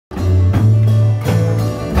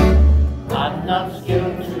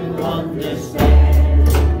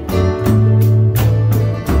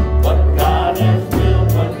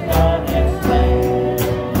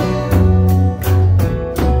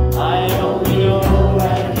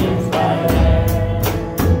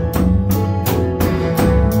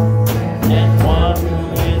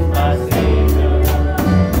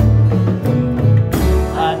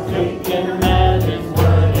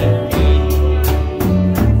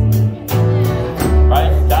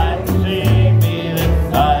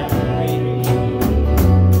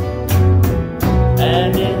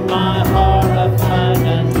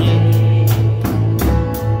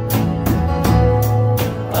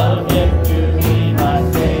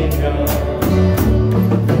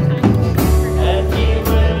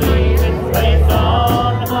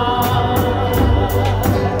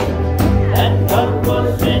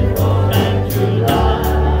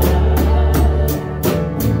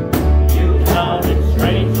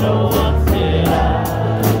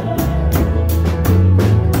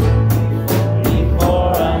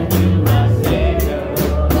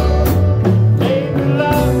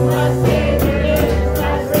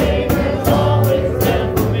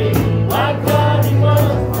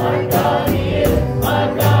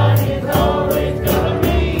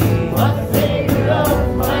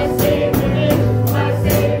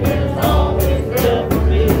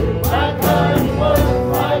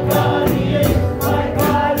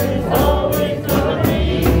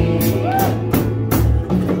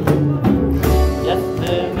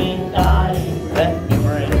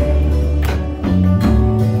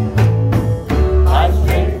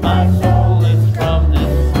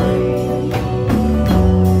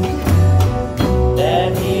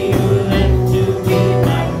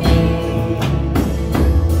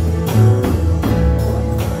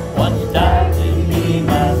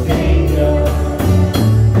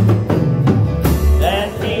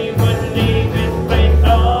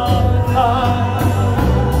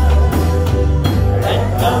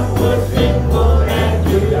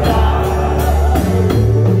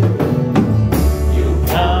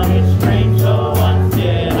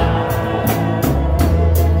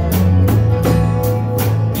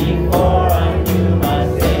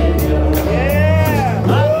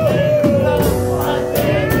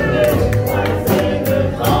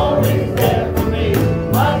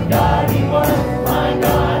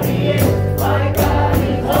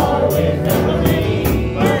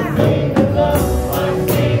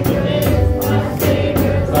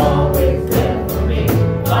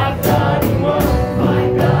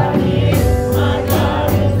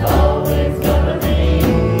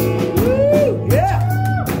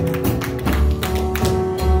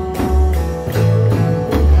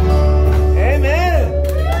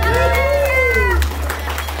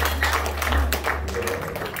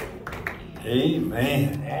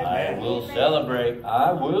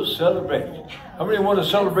Celebrate. How many want to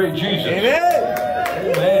celebrate Jesus?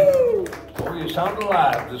 Amen. Amen. Oh, you sound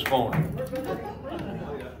alive this morning.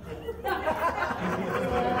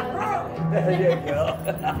 There you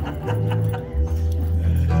go.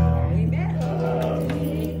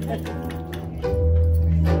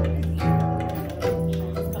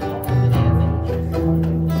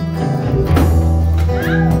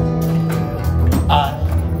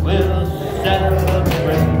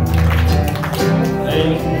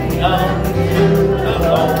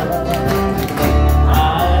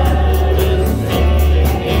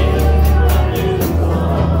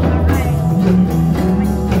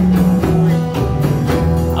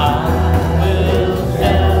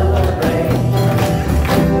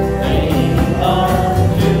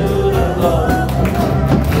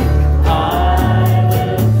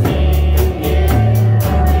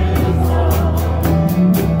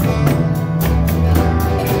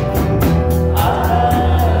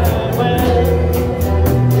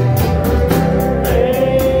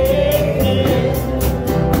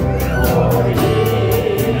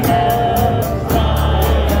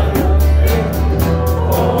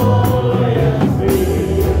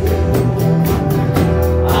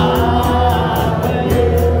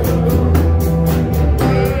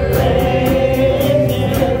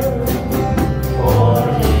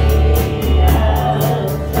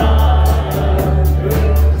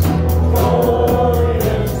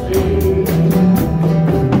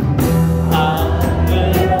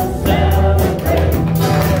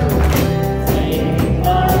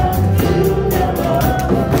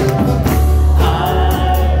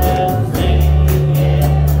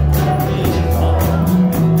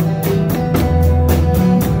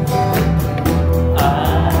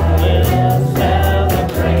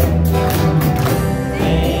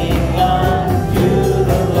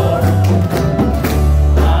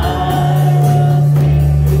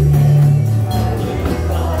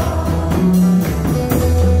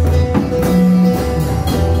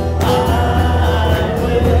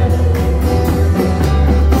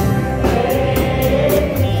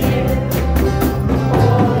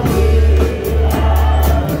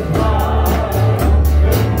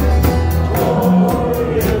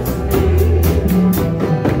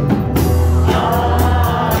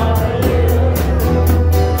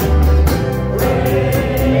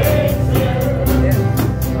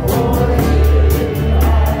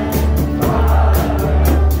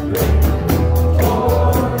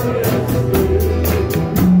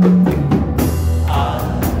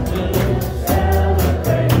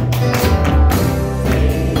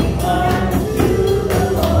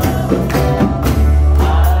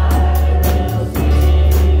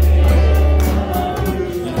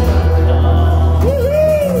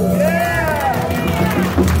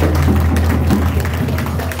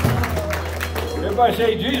 Everybody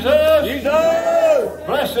say, Jesus. Jesus.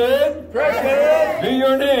 Blessed. Precious. Be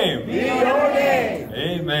your name. Be your name.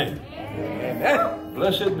 Amen. Amen.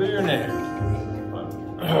 Blessed be your name.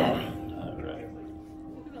 All right.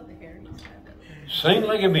 Sing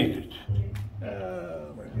like you mean it.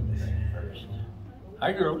 Oh, my goodness.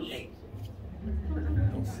 Hi, girls.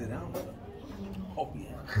 Don't sit down. Oh,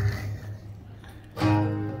 yeah.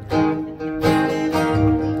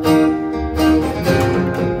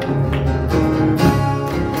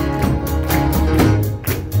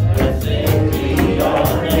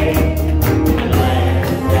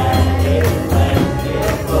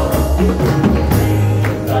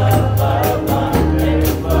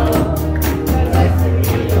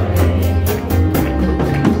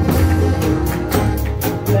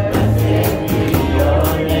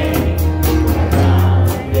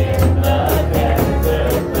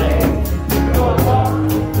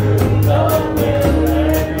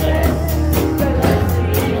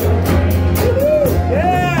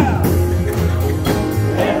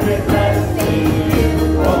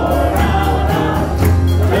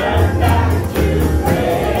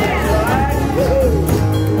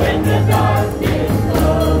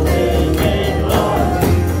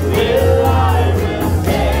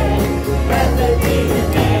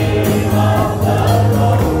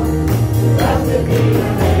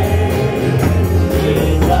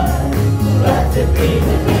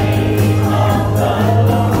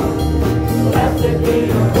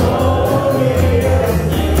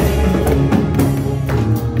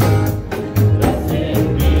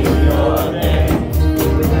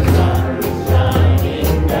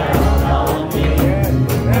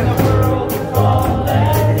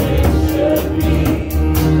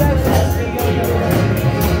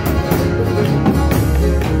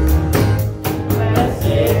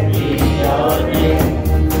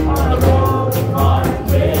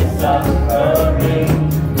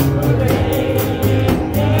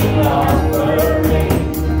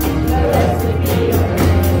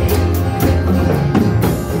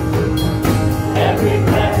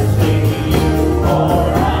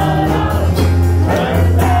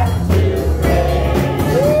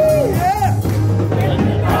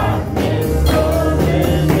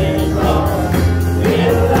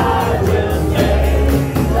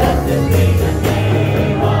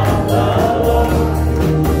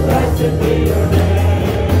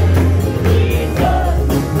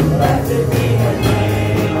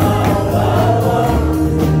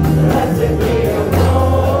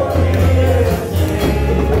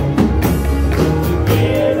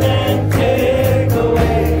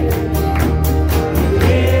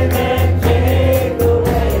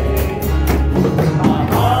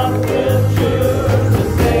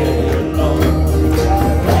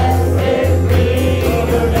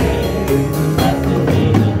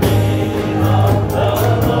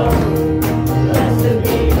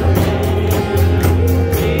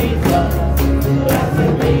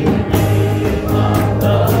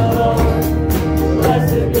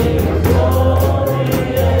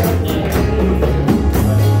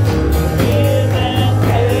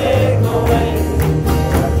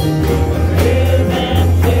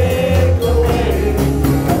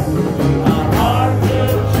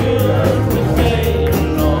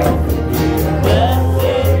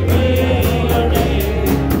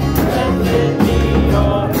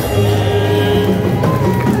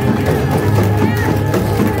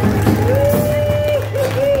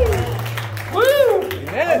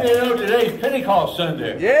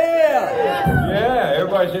 Sunday. Yeah. Yeah,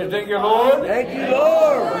 everybody say, thank you, Lord. Thank you,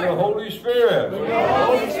 Lord. For the Holy Spirit. For the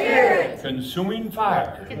Holy Spirit. Consuming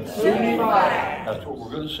fire. Consuming fire. That's what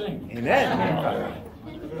we're going to sing. Amen.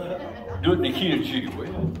 Do it in the key of G, will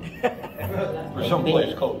you? Or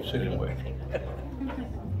someplace close, anyway.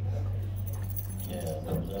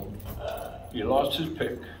 He lost his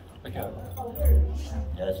pick. I got it.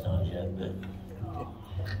 That's not yet, but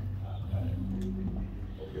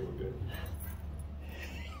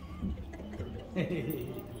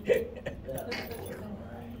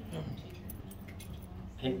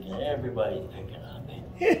everybody's picking on me.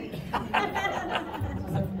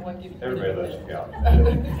 Everybody lets you go.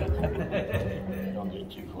 Don't get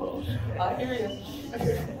too close. I hear you.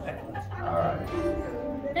 All right.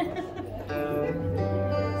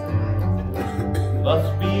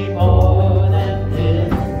 Must be more than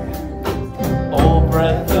this. Oh,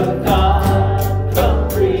 breath of God, come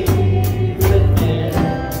breathe within.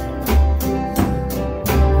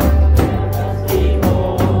 Must be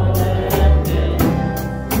more than this.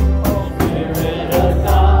 Oh, Spirit of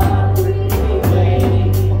God, we're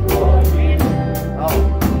waiting for you.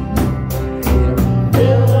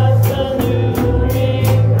 Fill us anew, we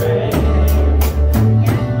pray.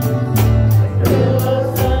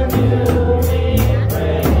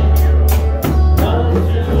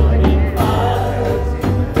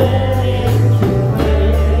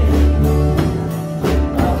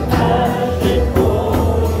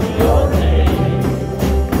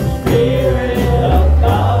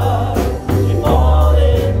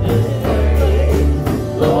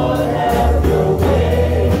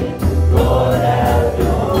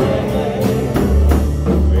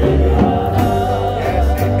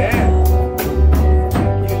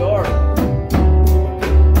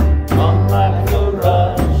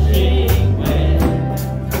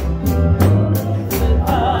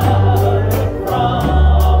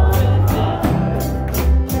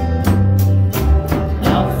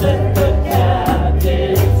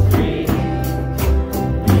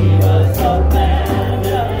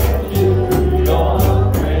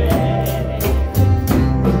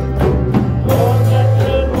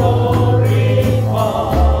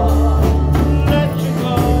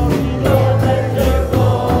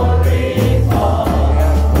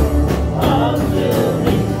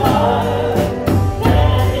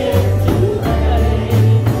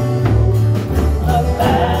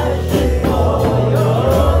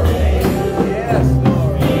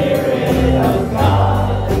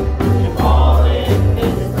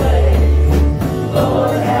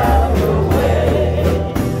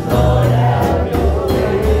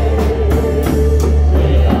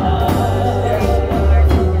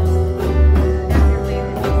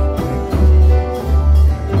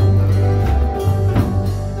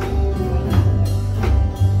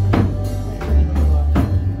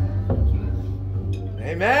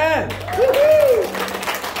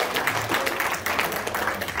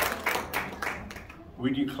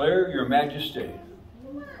 majesty.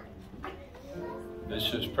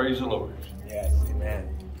 This is praise the Lord. Yes, amen.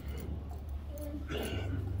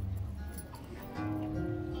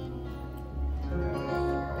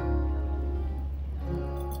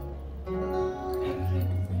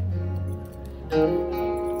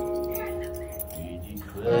 We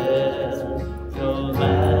declare your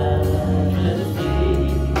majesty.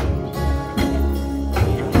 We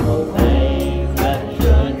proclaim that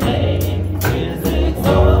your name is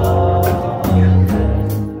exalted.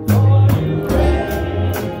 For you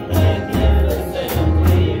reign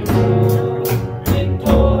magnificently, rule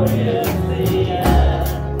victoriously,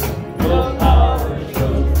 and your power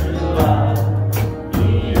shows throughout the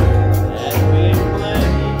earth. And we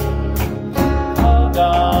proclaim our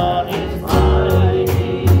God is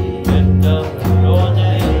mighty, lift up your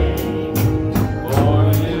name, for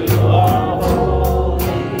you are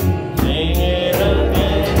holy. Sing it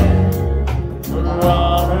again, for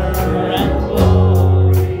honor and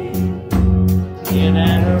glory. In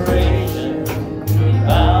adoration, we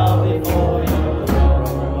bow before your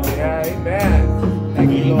throne. Yeah, amen. Thank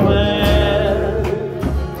We you, Lord. declare,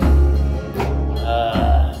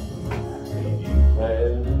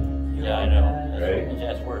 yeah, I know.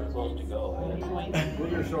 That's where it's supposed to go.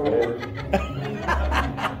 We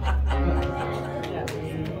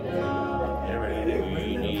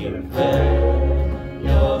declare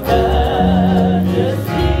your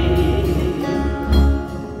majesty.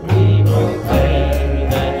 We proclaim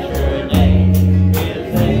that your name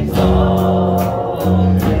is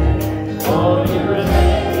exalted. For you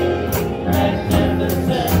remain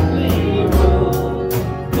magnificently, rule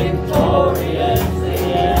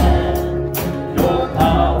victoriously, and your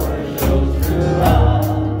power shows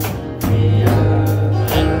throughout the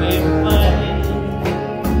earth. And we proclaim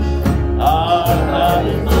our God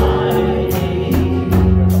is mighty.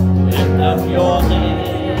 Lift up your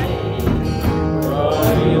name, for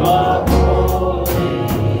you are holy.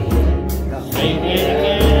 Sing it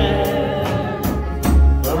again,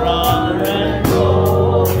 for honor and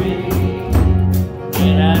glory.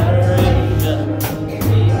 In adoration,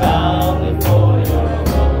 we bow before your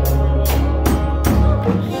throne.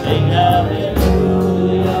 Sing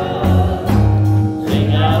hallelujah, sing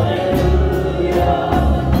hallelujah,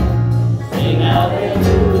 sing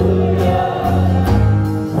hallelujah,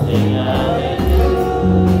 sing hallelujah.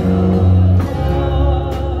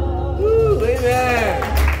 Woo, amen.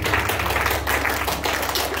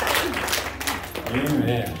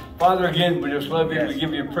 Amen. Father, again, we just love you. We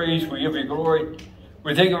give you praise. We give you glory.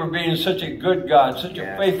 We thank you for being such a good God, such a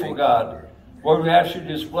Yes, faithful thank you, God. Lord. Lord, we ask you to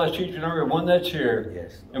just bless each and every one that's here.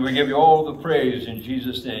 Yes. And we give you all the praise in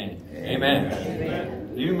Jesus' name. Amen.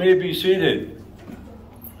 Amen. You may be seated.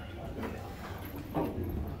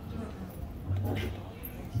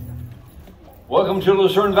 Welcome to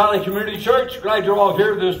Lucerne Valley Community Church. Glad you're all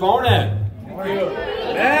here this morning.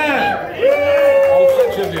 Amen. All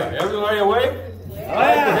six of you. Everybody awake?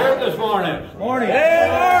 Glad you're here this morning. Morning. Hey,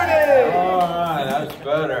 morning. All right, that's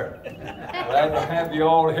better. Glad to have you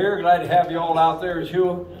all here. Glad to have you all out there as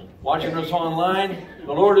you watching us online.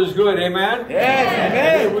 The Lord is good, amen? Yes,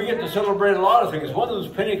 Today amen. we get to celebrate a lot of things. One of them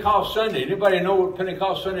is Pentecost Sunday. Anybody know what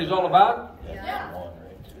Pentecost Sunday is all about?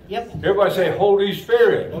 Yep. Everybody say Holy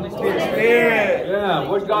Spirit. Holy Spirit. Yeah,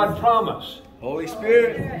 what God promised? Holy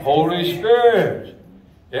Spirit. Holy Spirit.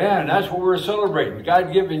 Yeah, and that's what we're celebrating.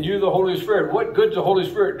 God giving you the Holy Spirit. What good does the Holy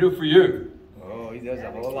Spirit do for you? Oh, he does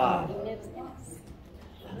a whole lot.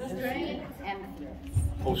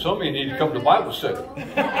 Well, some of you need to come to Bible study. All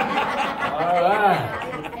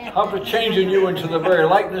right. How about changing you into the very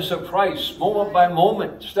likeness of Christ, moment by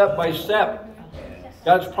moment, step by step.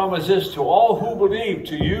 God's promise is to all who believe,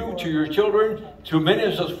 to you, to your children, to many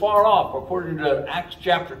as far off, according to Acts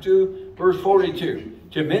chapter 2, verse 42.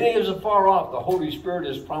 To many as far off, the Holy Spirit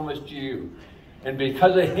is promised to you. And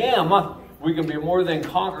because of Him, we can be more than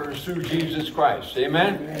conquerors through Jesus Christ.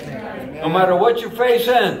 Amen? Amen. No matter what you're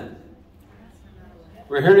facing,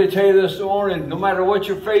 we're here to tell you this morning, no matter what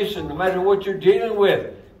you're facing, no matter what you're dealing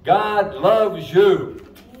with, God loves you.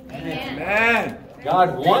 Amen.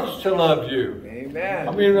 God wants to love you. Amen.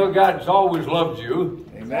 I mean, you know, God's always loved you.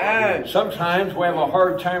 Amen. Sometimes we have a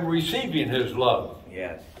hard time receiving His love.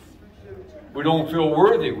 Yes. We don't feel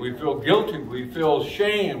worthy. We feel guilty. We feel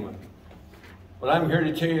shame. But I'm here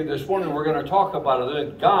to tell you this morning, we're going to talk about it,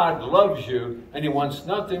 that God loves you, and He wants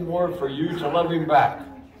nothing more for you to love Him back.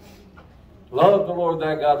 Love the Lord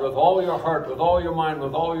thy God with all your heart, with all your mind,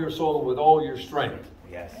 with all your soul, with all your strength.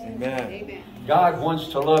 Yes. Amen. Amen. God wants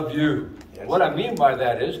to love you. Yes. What I mean by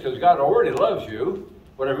that is, because God already loves you,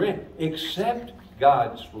 what I mean, accept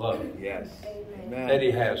God's love Yes. that Amen.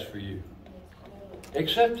 He has for you.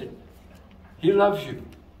 Accept it. He loves you.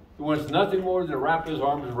 He wants nothing more than to wrap his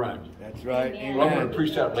arms around you. That's right. Well, I'm going Amen. to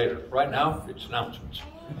preach that later. Right now, it's announcements.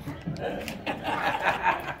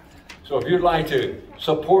 So if you'd like to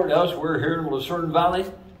support us, we're here in Lucerne Valley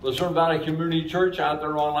Community Church out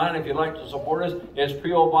there online. If you'd like to support us, it's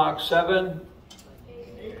P.O. Box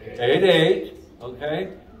 788.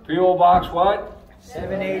 Okay? P.O. Box what?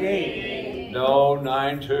 788. No,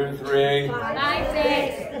 923.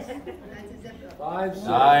 96.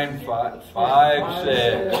 956.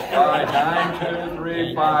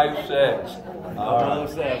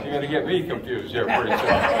 92356. You're going to get me confused here pretty soon.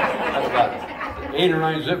 That's about 8 or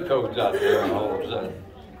 9 zip codes out there all of a sudden.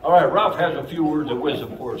 All right, Ralph has a few words of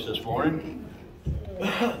wisdom for us this morning.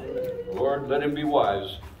 Lord, let him be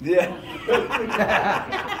wise. Yeah.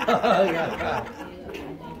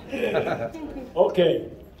 Okay.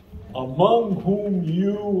 Among whom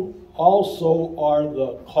you also are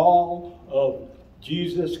the call of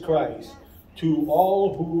Jesus Christ, to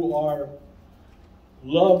all who are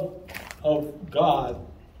loved of God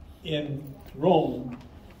in Rome,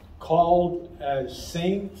 called as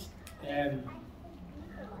saints, and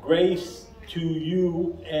grace to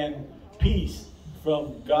you and peace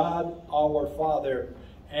from God our Father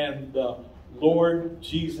and the Lord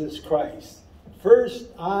Jesus Christ. First,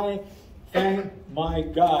 I thank my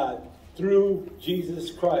God through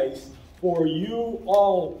Jesus Christ for you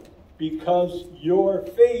all, because your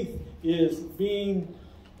faith is being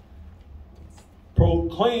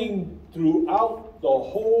proclaimed throughout the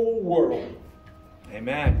whole world.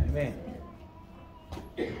 Amen. Amen.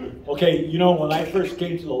 Okay, you know, when I first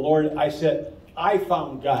came to the Lord, I said, I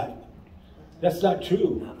found God. That's not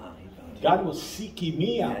true. God was seeking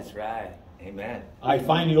me out. That's right. Amen. I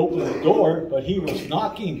finally opened the door, but he was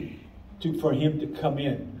knocking for him to come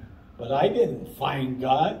in. But I didn't find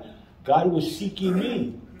God. God was seeking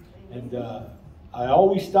me. And I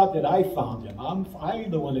always thought that I found him. I'm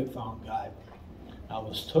the one that found God. I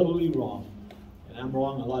was totally wrong. And I'm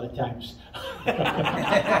wrong a lot of times.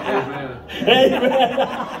 Amen.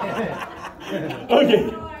 Amen.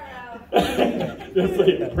 Okay. Let's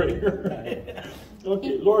say a prayer.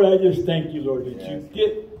 Okay, Lord, I just thank you, Lord, that you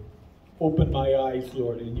did open my eyes,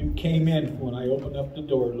 Lord, and you came in when I opened up the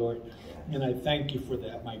door, Lord. And I thank you for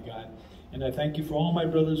that, my God. And I thank you for all my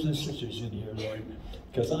brothers and sisters in here, Lord,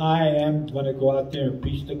 because I am going to go out there and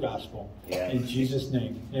preach the gospel. Yes. In Jesus'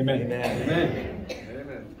 name, amen. Amen. Amen.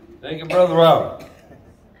 Amen. Thank you, Brother Ralph.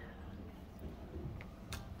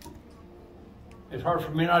 It's hard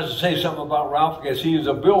for me not to say something about Ralph, because he is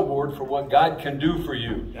a billboard for what God can do for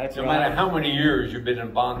you. That's no right. matter how many years you've been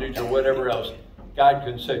in bondage or whatever else, God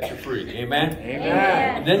can set you free. Amen?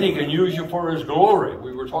 Amen. And then he can use you for his glory.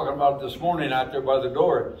 We were talking about it this morning out there by the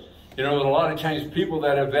door. You know, there's a lot of times people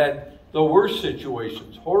that have had the worst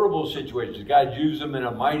situations, horrible situations, God used them in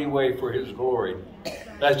a mighty way for his glory.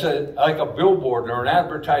 That's like a billboard or an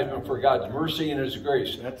advertisement for God's mercy and his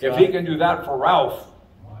grace. That's if right. he can do that for Ralph,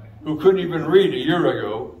 who couldn't even read a year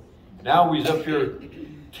ago, now he's up here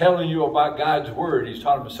telling you about God's word. He's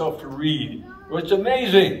taught himself to read. Well, it's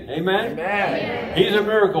amazing. Amen? Amen. He's a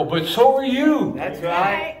miracle, but so are you. That's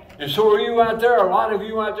right. And so are you out there, a lot of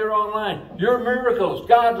you out there online. You're miracles.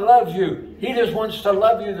 God loves you. He just wants to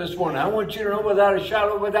love you this morning. I want you to know without a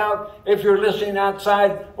shadow of a doubt, if you're listening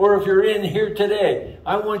outside or if you're in here today,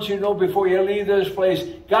 I want you to know before you leave this place,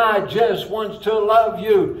 God just wants to love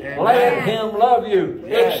you. Amen. Let him love you.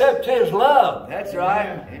 Yes. Accept his love. That's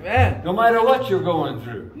right. Amen. No matter what you're going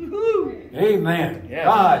through. Woo-hoo. Amen. Yes.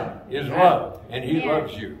 God is Amen. love, and he Amen.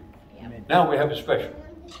 loves you. Now we have a special.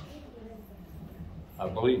 I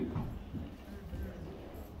believe.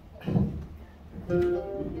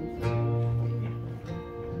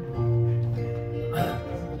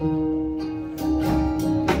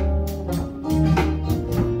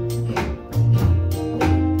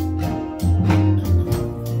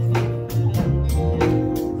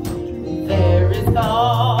 There is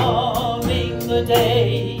coming the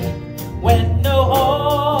day when no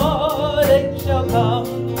heartache shall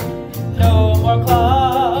come, no more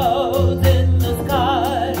clouds in the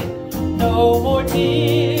sky, no more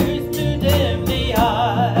tears to dim the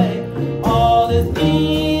eye. All is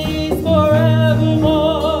peace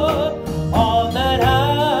forevermore on that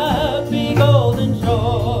happy golden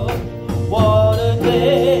shore. What a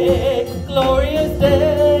day, glorious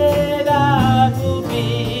day that will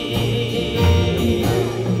be.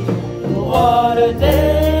 What a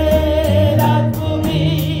day that will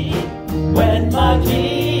be, when my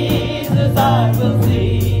Jesus I will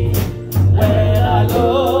see. When I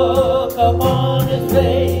look upon his face,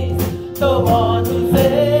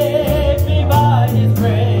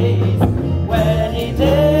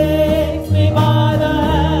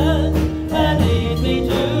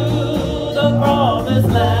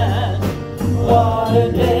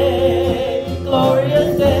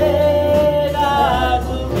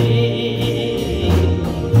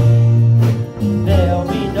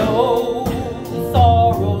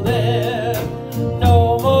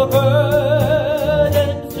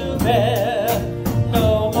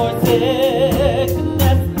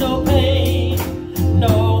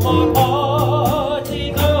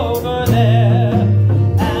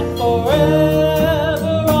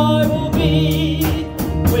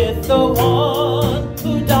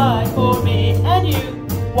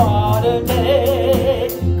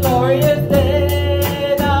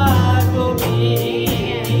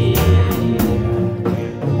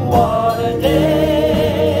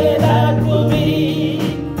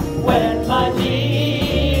 my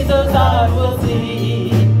Jesus I will see.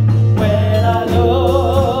 When I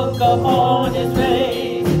look upon his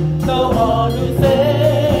face, the one who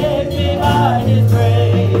saved me by his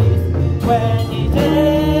grace. When he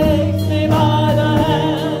takes me by the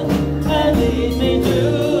hand and leads me to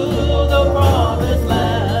the promised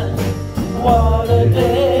land. What a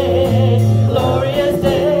day, glorious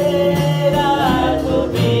day that will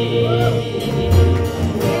be.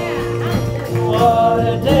 What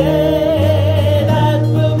a day that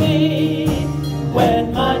will be,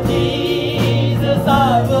 when my Jesus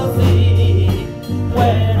I will see.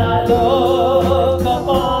 When I look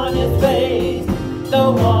upon his face,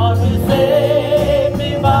 the one who saved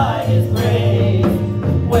me by his grace.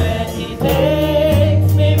 When he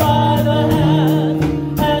takes me by the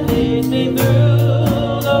hand and leads me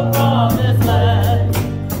through the promised land.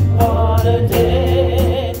 What a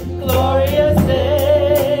day, glorious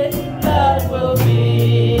day that will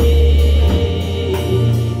be.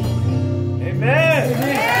 Amen.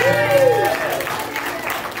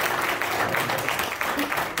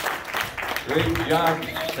 Great job.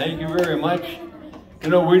 Thank you very much. You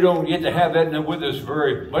know, we don't get to have Edna with us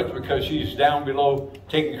very much because she's down below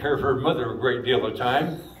taking care of her mother a great deal of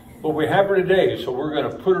time. But we have her today, so we're going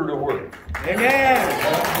to put her to work. Amen.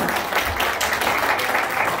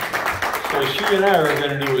 So she and I are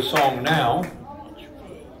going to do a song now.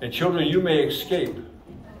 And children, you may escape.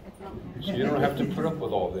 So you don't have to put up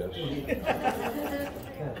with all this. Good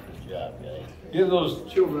job, guys. Give those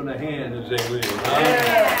children a hand as they leave.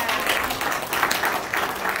 Huh?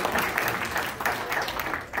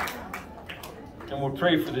 And we'll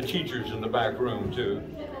pray for the teachers in the back room, too.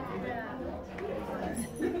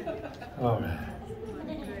 All right.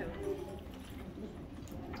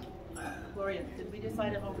 Gloria, did we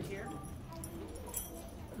decide him over here?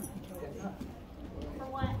 For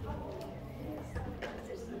what?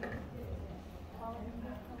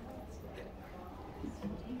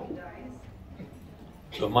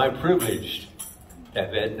 So my privilege to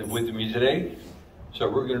have Edna with me today. So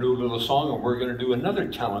we're going to do a little song, and we're going to do another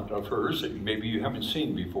talent of hers that maybe you haven't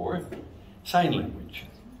seen before, sign language.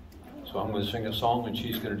 So I'm going to sing a song, and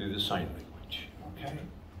she's going to do the sign language. Okay?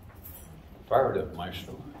 Fire it up,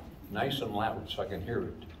 Maestro. Nice and loud so I can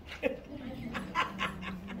hear it.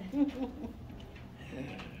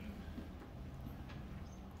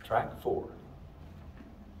 Track 4.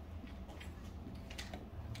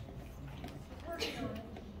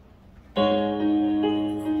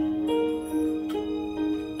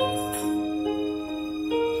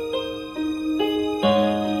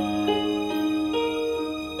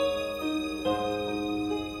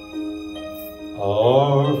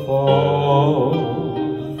 Our Father,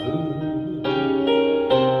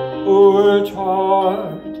 which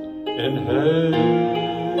art in heaven,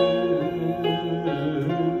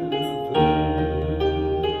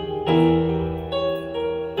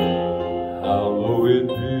 hallowed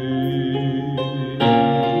be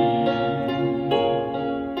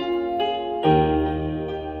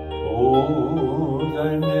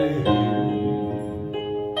thy name.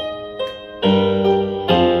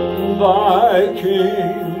 Thy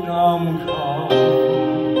kingdom come,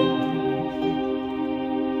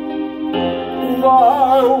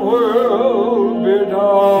 thy will be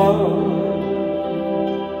done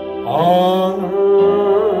on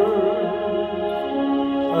earth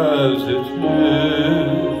as it is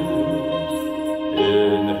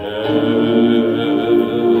in heaven.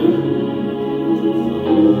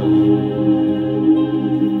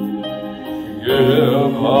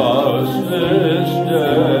 Give us this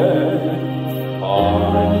day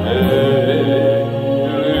our daily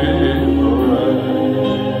bread,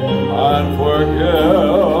 and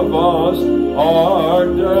forgive us our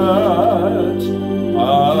debts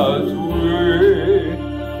as we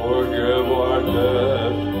forgive our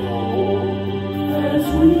debtors. As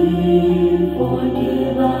we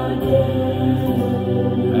forgive our debtors.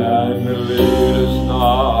 And lead us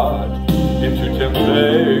not into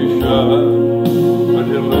temptation, but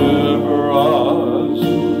deliver us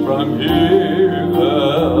from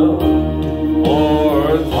evil. For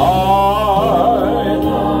thine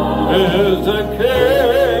is the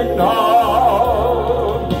kingdom,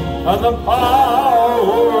 and the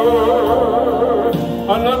power,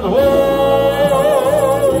 and the glory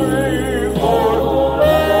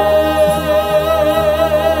forever.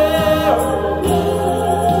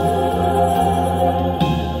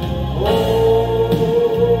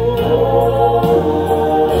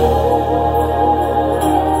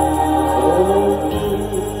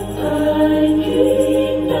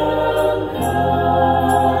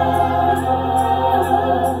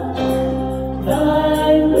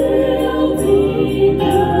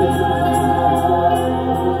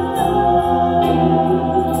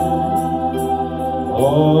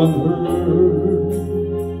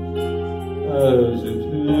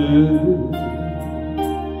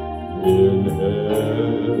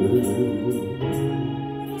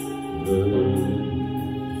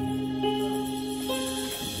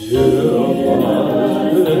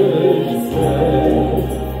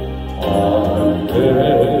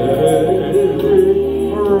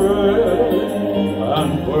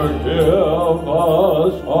 Forgive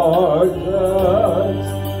us our debts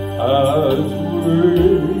as we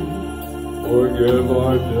forgive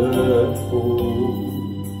our debtors.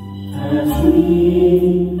 As we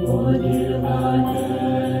forgive our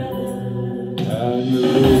debtors. And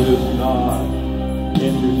lead us not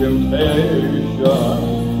into temptation,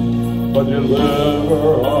 but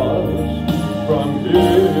deliver us from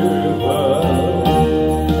evil.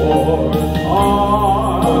 For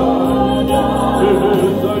thine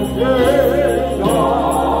is the kingdom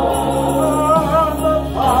and the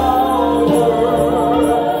power and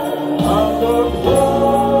the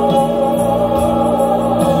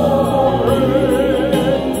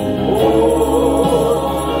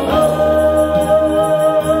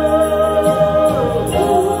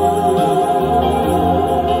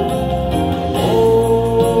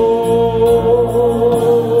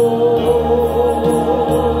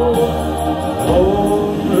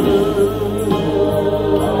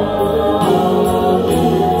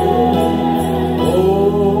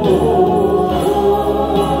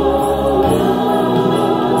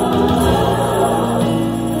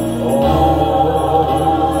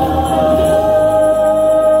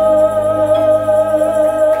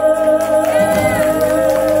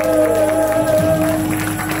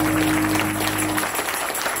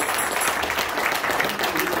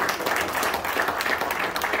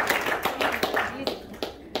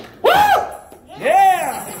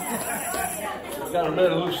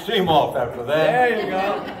steam off after that. There you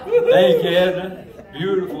go. Thank you, Edna.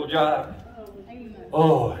 Beautiful job.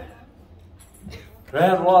 Oh, I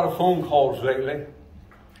had a lot of phone calls lately.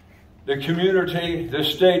 The community, the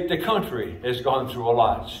state, the country has gone through a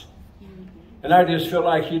lot. And I just feel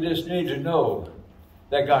like you just need to know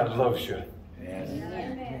that God loves you. Yes.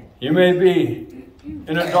 You may be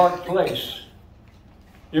in a dark place.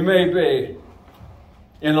 You may be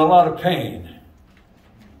in a lot of pain.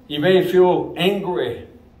 You may feel angry,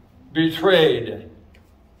 betrayed,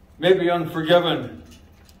 maybe unforgiven,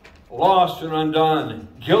 lost and undone,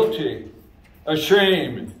 guilty,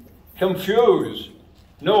 ashamed, confused,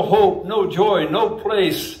 no hope, no joy, no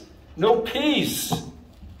place, no peace,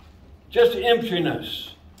 just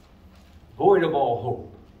emptiness, void of all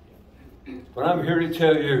hope. But I'm here to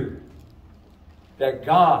tell you that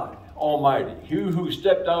God Almighty, you who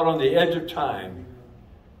stepped out on the edge of time,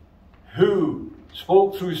 who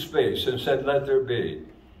spoke through space and said, let there be,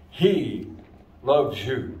 He loves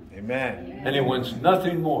you. Amen. And He wants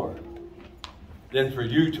nothing more than for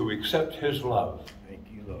you to accept His love. Thank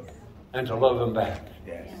you, Lord. And to love Him back.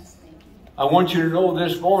 Yes. I want you to know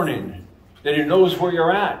this morning that He knows where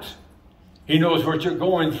you're at. He knows what you're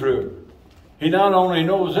going through. He not only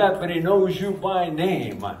knows that, but He knows you by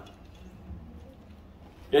name.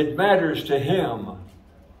 It matters to Him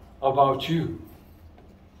about you.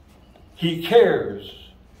 He cares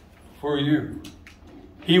for you.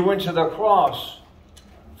 He went to the cross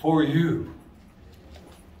for you.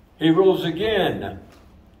 He rose again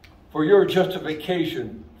for your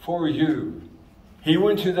justification for you. He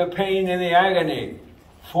went to the pain and the agony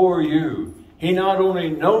for you. He not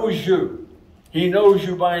only knows you, He knows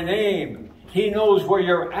you by name. He knows where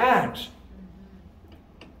you're at.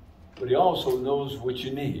 But He also knows what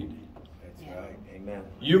you need. That's right. Amen.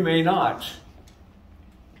 You may not.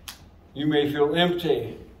 You may feel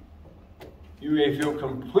empty. You may feel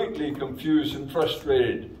completely confused and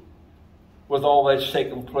frustrated with all that's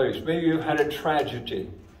taken place. Maybe you've had a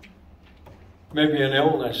tragedy. Maybe an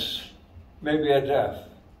illness. Maybe a death.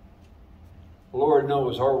 The Lord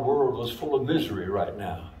knows our world is full of misery right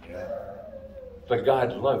now. Yeah. But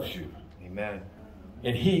God loves you. Amen.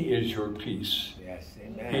 And He is your peace. Yes.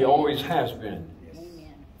 Amen. He always has been. Yes.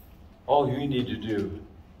 All you need to do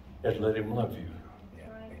is let Him love you. Yeah.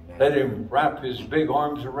 Amen. Let Him wrap His big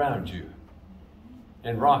arms around you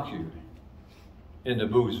and rock you in the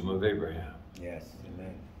bosom of Abraham. Yes.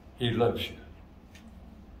 Amen. He loves you.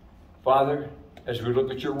 Father, as we look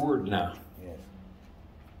at your word now, Yes.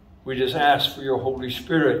 we just ask for your Holy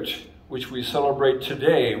Spirit, which we celebrate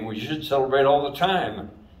today, and we should celebrate all the time.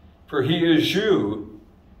 For He is you.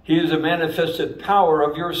 He is a manifested power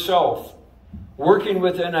of yourself, working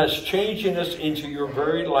within us, changing us into your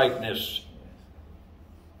very likeness.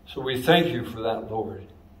 So we thank you for that, Lord.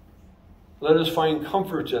 Let us find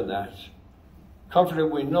comfort in that. Comfort that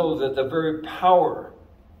we know that the very power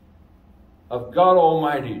of God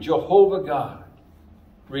Almighty, Jehovah God,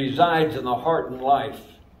 resides in the heart and life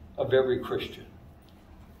of every Christian.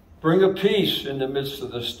 Bring a peace in the midst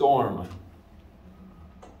of the storm.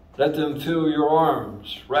 Let them feel your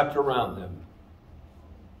arms wrapped around them.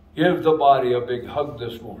 Give the body a big hug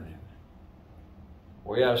this morning.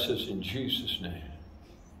 We ask this in Jesus' name.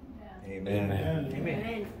 Amen. Amen.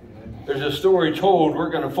 Amen. There's a story told. We're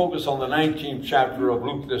going to focus on the 19th chapter of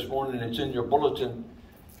Luke this morning. It's in your bulletin.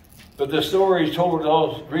 But the story told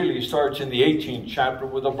really starts in the 18th chapter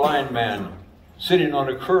with a blind man sitting on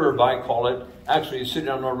a curb, I call it. Actually, sitting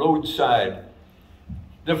on a roadside.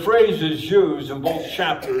 The phrase is used in both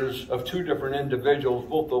chapters of two different individuals,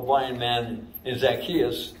 both the blind man and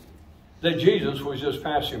Zacchaeus, that Jesus was just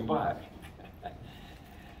passing by.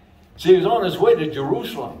 See, he was on his way to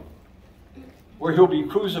Jerusalem, where he'll be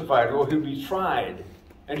crucified, or he'll be tried,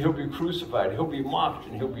 and he'll be crucified. He'll be mocked,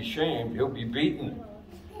 and he'll be shamed. He'll be beaten.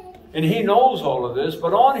 And he knows all of this,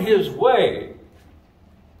 but on his way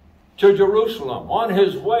to Jerusalem, on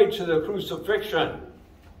his way to the crucifixion,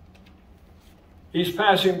 he's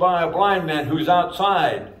passing by a blind man who's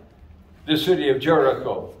outside the city of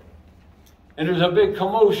Jericho. And there's a big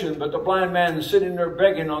commotion, but the blind man is sitting there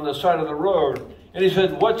begging on the side of the road. And he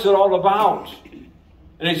said, "What's it all about?"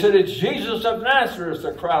 And he said, "It's Jesus of Nazareth,"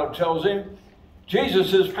 the crowd tells him.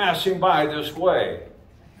 "Jesus is passing by this way."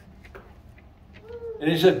 And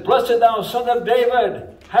he said, "Blessed thou son of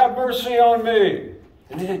David, have mercy on me."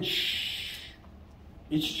 And he said, "Shh,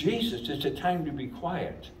 it's Jesus. It's a time to be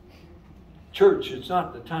quiet." Church, it's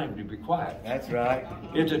not the time to be quiet. That's right.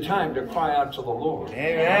 It's a time to cry out to the Lord.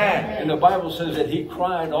 Amen. And the Bible says that he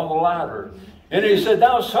cried all the louder. And he said,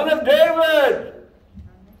 "Thou son of David,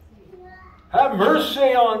 have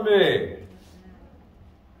mercy on me."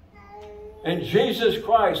 And Jesus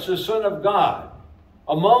Christ, the Son of God,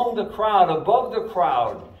 among the crowd, above the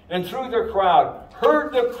crowd, and through the crowd,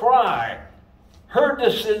 heard the cry, heard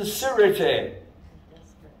the sincerity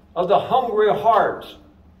of the hungry heart,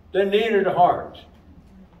 the needed heart.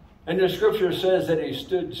 And the scripture says that he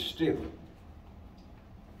stood still.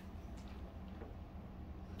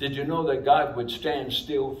 Did you know that God would stand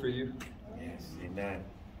still for you? Yes. Amen.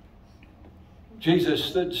 Jesus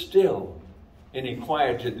stood still and he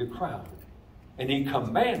quieted the crowd. And he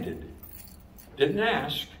commanded, didn't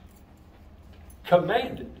ask,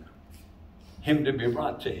 commanded him to be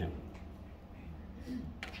brought to him.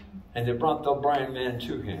 And they brought the blind man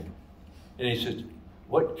to him. And he said,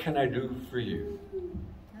 "What can I do for you?"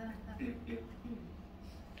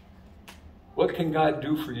 What can God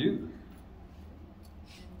do for you?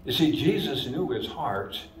 You see, Jesus knew his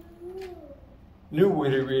heart, knew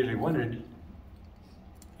what he really wanted.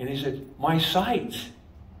 And he said, "My sight,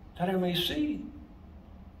 that I may see."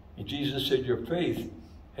 And Jesus said, "Your faith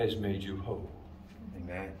has made you whole."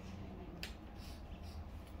 Amen.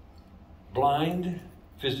 Blind,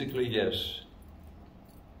 physically, yes.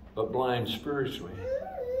 But blind spiritually,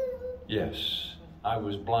 yes. I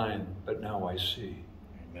was blind, but now I see.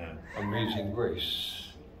 Amen. Amazing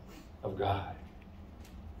grace of God.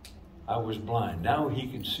 I was blind. Now he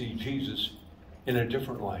can see Jesus in a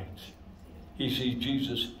different light. He sees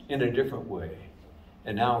Jesus in a different way.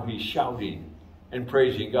 And now he's shouting and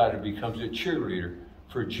praising God and becomes a cheerleader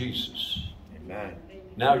for Jesus. Amen.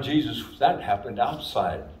 Now Jesus, that happened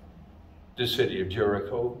outside the city of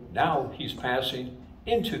Jericho. Now he's passing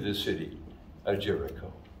into the city of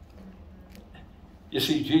Jericho. You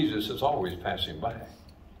see, Jesus is always passing by.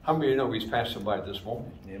 How many of you know he's passing by this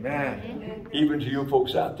morning? Amen. Even to you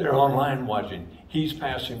folks out there online watching, he's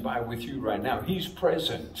passing by with you right now. He's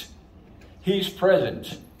present. He's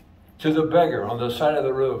present to the beggar on the side of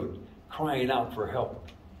the road, crying out for help.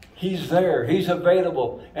 He's there. He's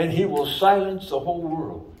available. And he will silence the whole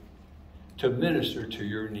world to minister to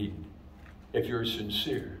your need if you're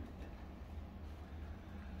sincere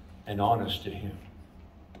and honest to him.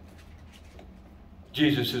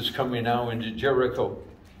 Jesus is coming now into Jericho.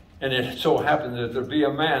 And it so happened that there'd be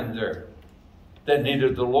a man there that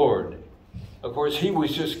needed the Lord. Of course, he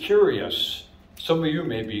was just curious. Some of you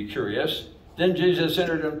may be curious. Then Jesus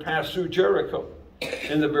entered and passed through Jericho.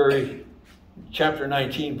 In the very chapter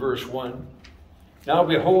 19, verse 1. Now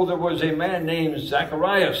behold, there was a man named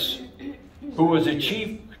Zacharias, who was a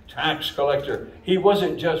chief tax collector. He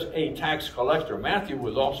wasn't just a tax collector. Matthew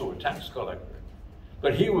was also a tax collector.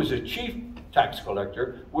 But he was a chief tax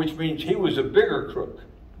collector, which means he was a bigger crook.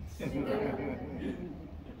 See,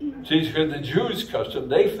 because the Jews' custom,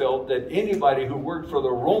 they felt that anybody who worked for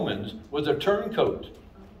the Romans was a turncoat,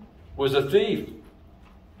 was a thief.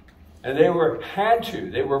 And they were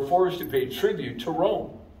forced to pay tribute to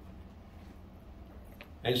Rome.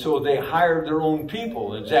 And so they hired their own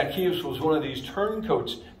people. And Zacchaeus was one of these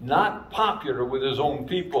turncoats, not popular with his own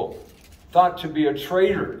people, thought to be a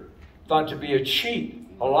traitor, thought to be a cheat.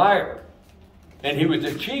 a liar. And he was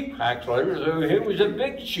a cheap tax collector, so he was a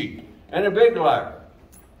big cheat and a big liar.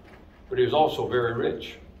 But he was also very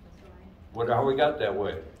rich. Wonder how he got that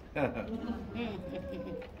way.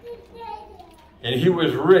 And he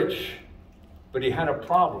was rich, but he had a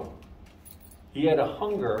problem. He had a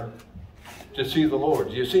hunger to see the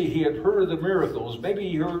Lord. You see, he had heard of the miracles. Maybe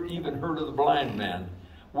he even heard of the blind man.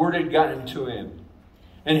 Word had gotten to him.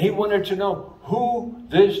 And he wanted to know who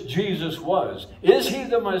this Jesus was. Is he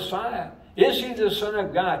the Messiah? Is he the Son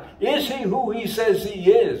of God? Is he who he says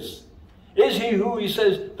he is? Is he who he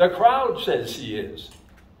says the crowd says he is?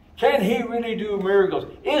 Can he really do miracles?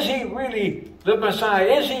 Is he really the Messiah?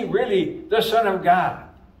 Is he really the Son of God?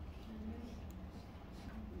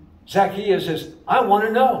 Zacchaeus says, I want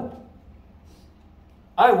to know.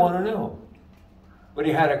 I want to know. But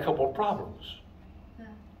he had a couple of problems.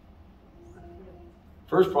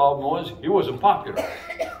 First problem was he wasn't popular.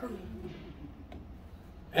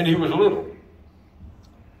 And he was little.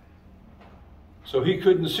 So he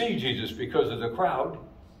couldn't see Jesus because of the crowd.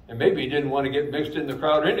 And maybe he didn't want to get mixed in the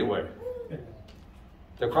crowd anyway.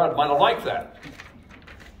 The crowd might have liked that.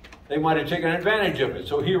 They might have taken advantage of it.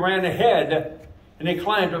 So he ran ahead and he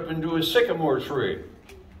climbed up into a sycamore tree.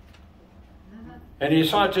 And he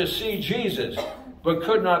sought to see Jesus, but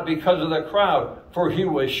could not because of the crowd, for he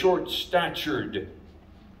was short-statured.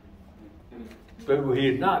 But he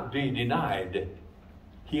had not been denied.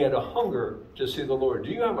 He had a hunger to see the Lord. Do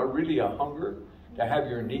you have really a hunger to have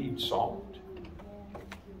your needs solved?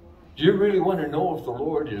 Do you really want to know if the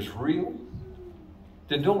Lord is real?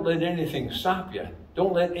 Then don't let anything stop you.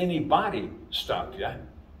 Don't let anybody stop you.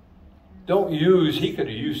 Don't use, he could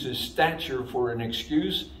have used his stature for an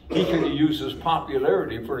excuse. He could have used his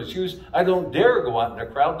popularity for an excuse. I don't dare go out in the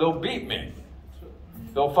crowd. They'll beat me.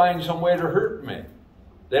 They'll find some way to hurt me.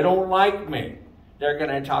 They don't like me. They're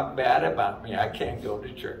going to talk bad about me. I can't go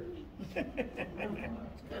to church.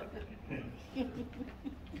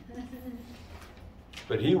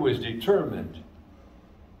 But he was determined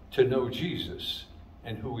to know Jesus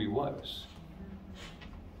and who he was.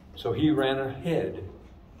 So he ran ahead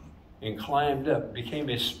and climbed up, became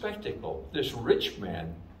a spectacle. This rich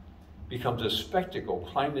man becomes a spectacle,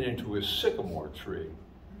 climbing into a sycamore tree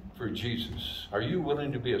for Jesus. Are you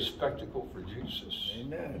willing to be a spectacle for Jesus?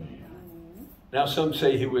 Amen. Now some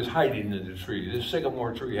say he was hiding in the tree. This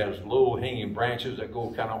sycamore tree has low hanging branches that go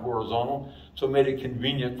kind of horizontal, so it made it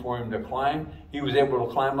convenient for him to climb. He was able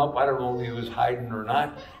to climb up. I don't know if he was hiding or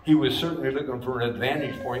not. He was certainly looking for an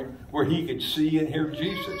advantage point where he could see and hear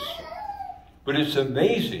Jesus. But it's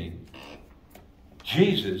amazing.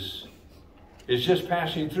 Jesus is just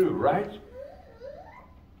passing through, right?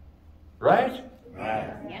 Right?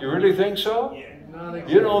 Right. You really think so?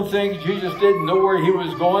 You don't think Jesus didn't know where he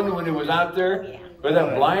was going when he was out there with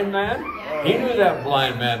that blind man? He knew that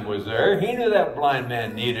blind man was there. He knew that blind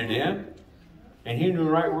man needed him. And he knew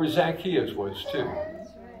right where Zacchaeus was too.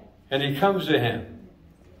 And he comes to him.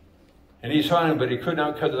 And he saw him, but he could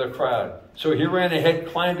not because of the crowd. So he ran ahead,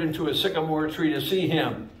 climbed into a sycamore tree to see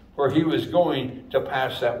him, for he was going to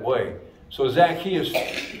pass that way. So Zacchaeus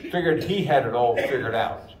figured he had it all figured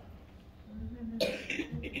out.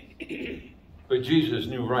 But Jesus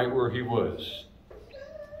knew right where he was.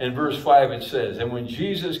 In verse 5 it says, and when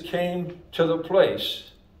Jesus came to the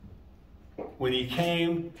place, when he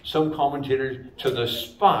came, some commentators, to the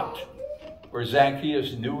spot where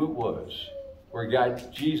Zacchaeus knew it was, where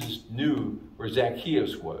Jesus knew where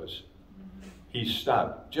Zacchaeus was, he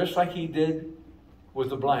stopped. Just like he did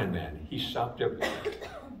with the blind man. He stopped everything.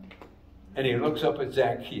 And he looks up at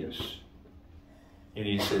Zacchaeus. And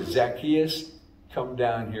he says, Zacchaeus, come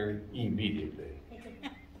down here immediately.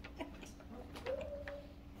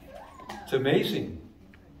 It's amazing.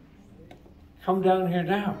 Come down here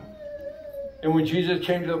now. And when Jesus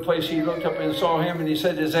came to the place, he looked up and saw him, and he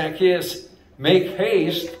said to Zacchaeus, make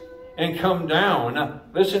haste and come down. Now,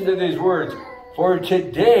 listen to these words. For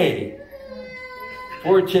today,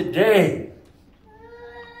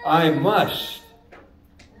 I must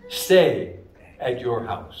stay at your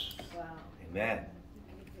house. Wow. Amen.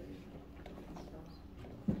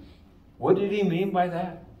 What did he mean by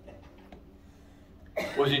that?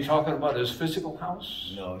 Was he talking about his physical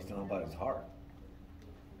house? No, he's talking about his heart.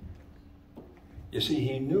 You see,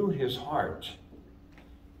 he knew his heart.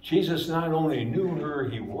 Jesus not only knew where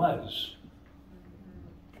he was,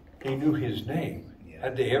 he knew his name. Yeah.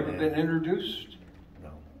 Had they ever been introduced?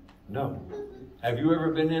 No. No. Have you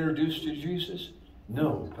ever been introduced to Jesus?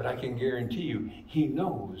 No, but I can guarantee you, he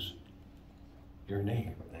knows your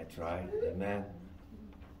name. That's right. Amen.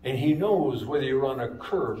 And he knows whether you're on a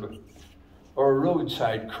curb or a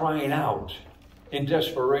roadside crying out in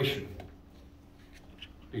desperation.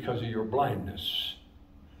 because of your blindness.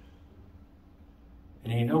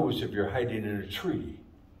 And he knows if you're hiding in a tree.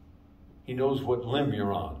 He knows what limb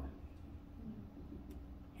you're on.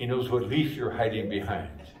 He knows what leaf you're hiding behind.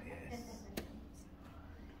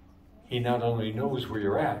 He not only knows where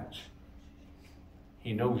you're at,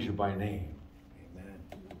 he knows you by name. Amen.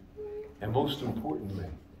 And most importantly,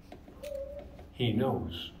 he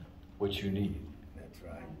knows what you need. That's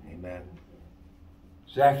right. Amen.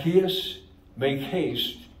 Zacchaeus, make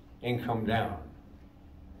haste and come down.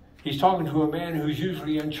 He's talking to a man who's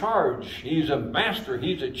usually in charge. He's a master.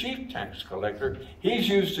 He's a chief tax collector. He's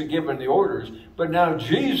used to giving the orders. But now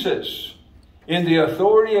Jesus, in the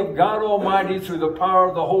authority of God Almighty through the power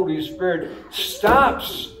of the Holy Spirit,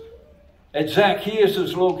 stops at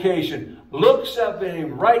Zacchaeus' location, looks up at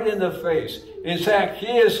him right in the face, and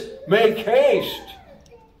Zacchaeus, make haste.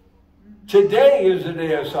 Today is the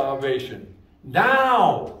day of salvation.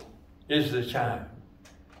 Now is the time.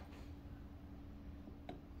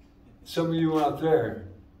 Some of you out there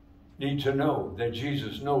need to know that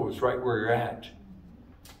Jesus knows right where you're at.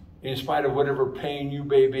 In spite of whatever pain you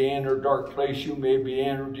may be in, or dark place you may be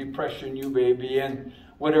in, or depression you may be in,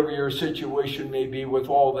 whatever your situation may be with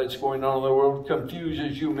all that's going on in the world, confused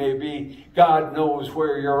as you may be, God knows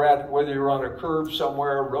where you're at, whether you're on a curb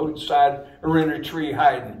somewhere, a roadside, or in a tree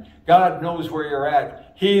hiding. God knows where you're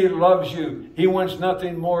at. He loves you. He wants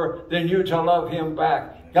nothing more than you to love him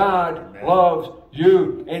back. God loves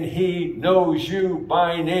you, and he knows you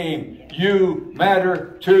by name. You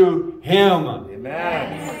matter to him.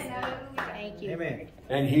 Amen. Thank you. Amen.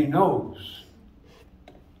 And he knows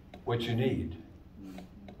what you need.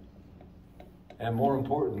 And more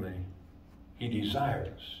importantly, he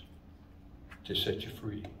desires to set you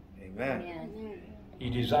free. Amen. He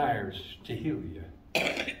desires to heal you.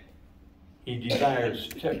 He desires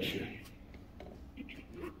to touch you.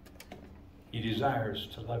 He desires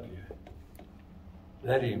to love you.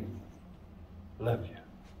 Let him love you.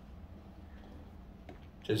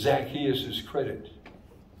 To Zacchaeus' credit,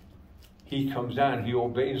 he comes down, he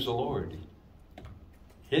obeys the Lord.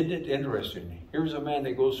 Isn't it interesting? Here's a man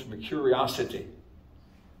that goes from curiosity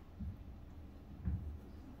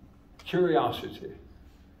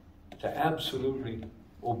to absolutely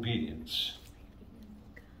obedience.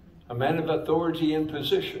 A man of authority and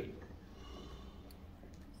position.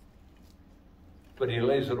 But he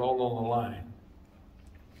lays it all on the line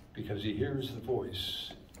because he hears the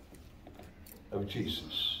voice of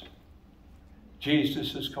Jesus.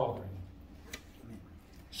 Jesus is calling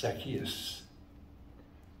Zacchaeus,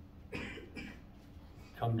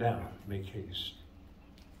 come down, make haste.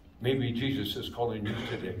 Maybe Jesus is calling you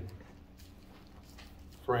today.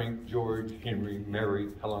 Frank, George, Henry, Mary,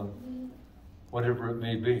 Helen, whatever it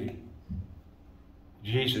may be.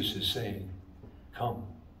 Jesus is saying, come.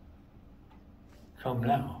 Come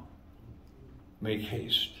now. Make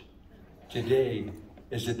haste. Today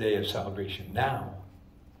is the day of salvation. Now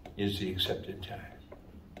is the accepted time.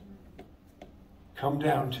 Come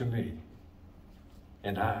down to me,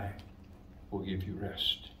 and I will give you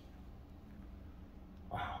rest.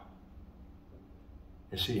 Wow.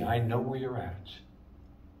 You see, I know where you're at.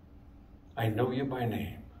 I know you by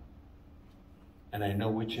name. And I know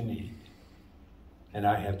what you need. And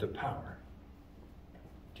I have the power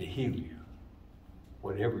to heal you,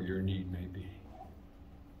 whatever your need may be.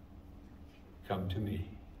 Come to me,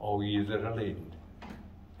 all ye that are laden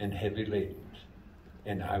and heavy laden,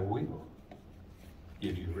 and I will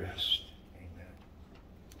give you rest.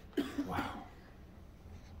 Amen. Wow.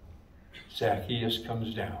 Zacchaeus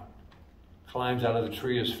comes down, climbs out of the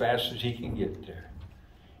tree as fast as he can get there.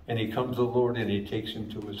 And he comes to the Lord and he takes him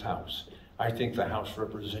to his house. I think the house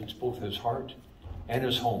represents both his heart and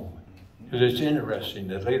his home. Because it's interesting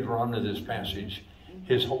that later on in this passage,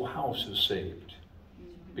 his whole house is saved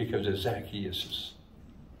because of Zacchaeus'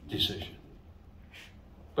 decision.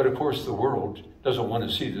 But of course the world doesn't want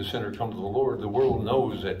to see the sinner come to the Lord. The world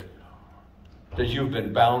knows that you've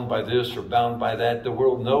been bound by this or bound by that. The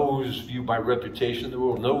world knows you by reputation. The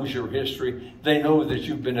world knows your history. They know that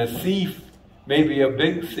you've been a thief, maybe a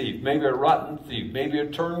big thief, maybe a rotten thief, maybe a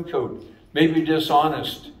turncoat, maybe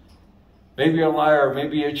dishonest, maybe a liar,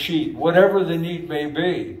 maybe a cheat, whatever the need may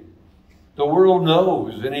be. The world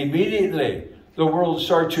knows, and immediately the world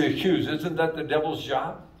starts to accuse. Isn't that the devil's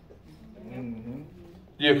job? Mm-hmm.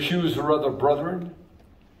 The accuser of the brethren.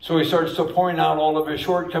 So he starts to point out all of his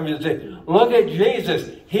shortcomings and say, look at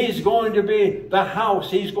Jesus. He's going to be the house.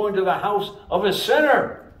 He's going to the house of a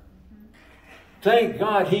sinner. Thank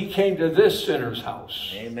God he came to this sinner's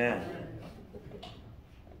house. Amen.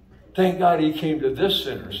 Thank God he came to this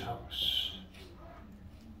sinner's house.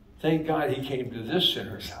 Thank God he came to this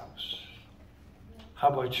sinner's house. How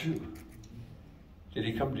about you? Did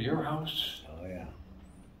he come to your house? Oh, yeah.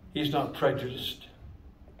 He's not prejudiced.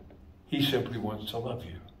 He simply wants to love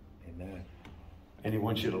you. Amen. And he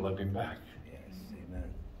wants you to love him back. Yes. Amen.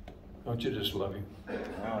 Don't you just love him?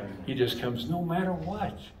 Oh, He just comes no matter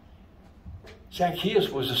what. Zacchaeus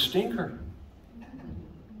was a stinker.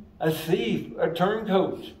 A thief, a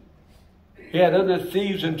turncoat. He had other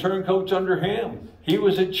thieves and turncoats under him. He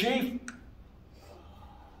was a chief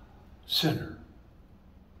sinner.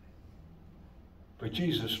 But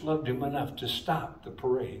Jesus loved him enough to stop the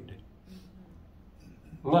parade.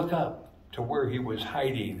 Look up to where he was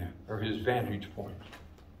hiding, or his vantage point.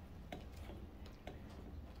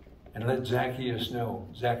 And let Zacchaeus know,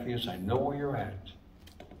 Zacchaeus, I know where you're at.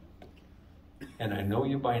 And I know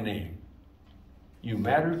you by name. You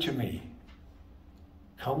matter to me.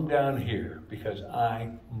 Come down here because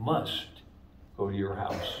I must go to your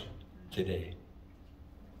house today.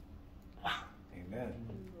 Wow. Amen.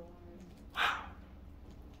 Wow.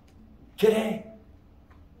 Today.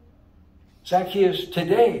 Zacchaeus,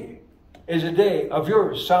 today is a day of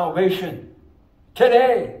your salvation.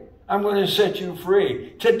 Today, I'm going to set you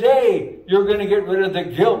free. Today, you're going to get rid of the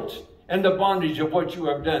guilt and the bondage of what you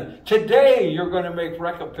have done. Today, you're going to make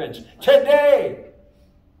recompense. Today.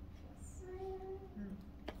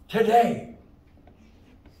 Today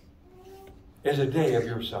is a day of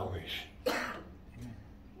your salvation.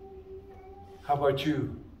 How about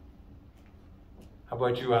you? How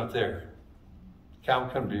about you out there? Cal,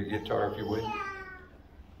 come to your guitar if you would.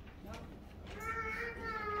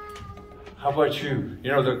 How about you?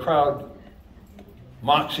 You know, the crowd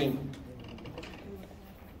mocks him.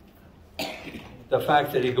 The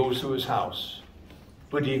fact that he goes to his house.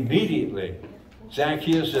 But immediately,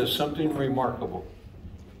 Zacchaeus does something remarkable.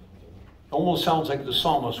 Almost sounds like the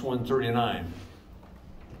Psalmist 139.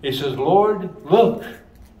 He says, Lord, look.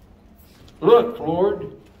 Look,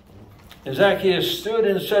 Lord. And Zacchaeus stood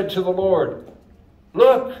and said to the Lord,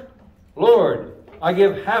 Look, Lord, I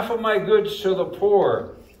give half of my goods to the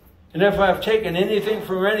poor. And if I have taken anything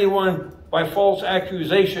from anyone by false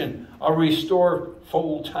accusation, I'll restore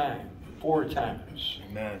four times.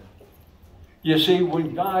 Amen. You see,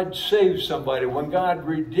 when God saves somebody, when God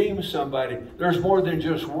redeems somebody, there's more than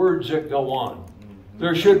just words that go on.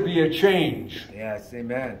 There should be a change. Yes.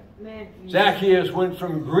 Amen. Zacchaeus went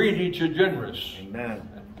from greedy to generous. Amen.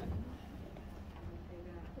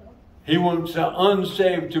 He went from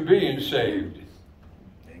unsaved to being saved.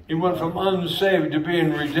 He went from unsaved to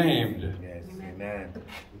being redeemed. Yes. Amen.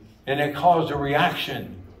 And it caused a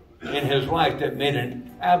reaction in his life that made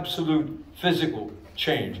an absolute physical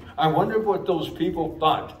change. I wonder what those people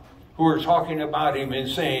thought who were talking about him and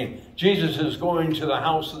saying, Jesus is going to the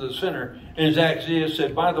house of the sinner. And Zacchaeus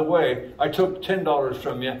said, by the way, I took $10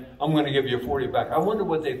 from you. I'm going to give you 40 back. I wonder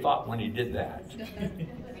what they thought when he did that.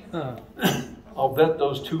 I'll bet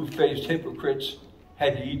those two-faced hypocrites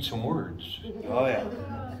had to eat some words. Oh, yeah.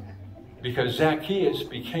 Because Zacchaeus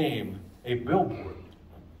became a billboard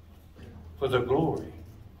for the glory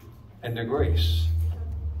and the grace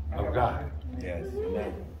of God. Yes.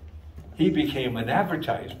 Amen. He became an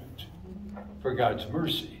advertisement for God's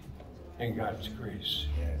mercy and God's grace.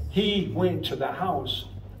 Yes. He went to the house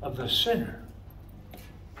of the sinner.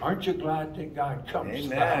 Aren't you glad that God comes to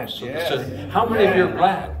the house of the sinner? How many of you are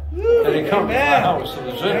glad that he comes to the house of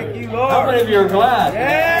the sinner? Thank you, Lord. How many of you are glad that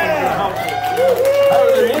he comes to the house of the sinner? Are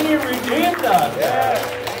there any redeemed out there?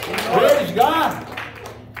 Praise God,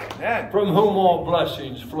 Amen. from whom all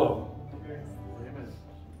blessings flow.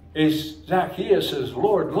 Zacchaeus says,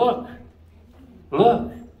 Lord, look,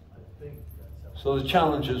 look. So the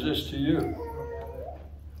challenge is this to you.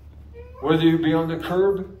 Whether you be on the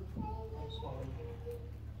curb,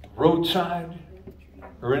 roadside,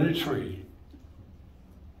 or in a tree,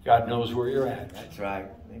 God knows where you're at. That's right.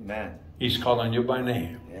 Amen. He's calling you by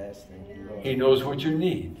name. Yes. Thank you, Lord. He knows what you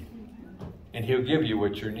need, and he'll give you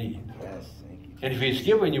what you need. Yes. Thank you. And if he's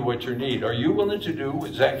giving you what you need, are you willing to do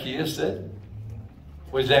what Zacchaeus said?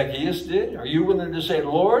 What Zacchaeus did? Are you willing to say,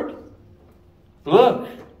 Lord, look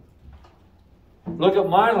at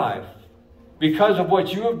my life. Because of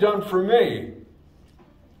what you have done for me,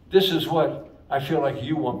 this is what I feel like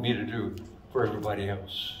you want me to do for everybody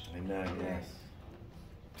else. Amen. Yes.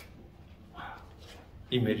 Wow.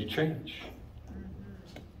 He made a change.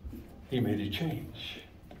 He made a change.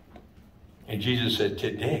 And Jesus said,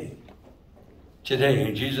 today.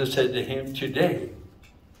 And Jesus said to him, today,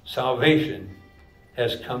 salvation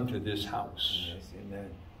has come to this house. Yes. Amen.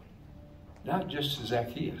 Not just to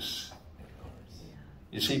Zacchaeus.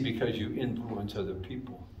 You see, because you influence other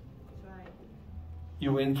people.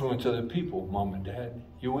 You influence other people, mom and dad.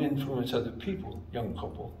 You influence other people, young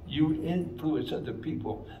couple. You influence other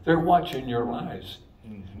people. They're watching your lives.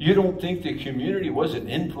 You don't think the community wasn't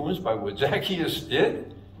influenced by what Zacchaeus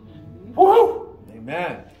did? Woo!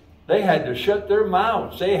 Amen. They had to shut their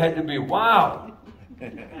mouths. They had to be, wow.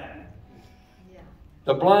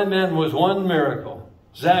 The blind man was one miracle.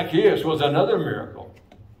 Zacchaeus was another miracle.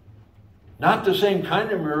 Not the same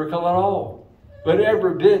kind of miracle at all, but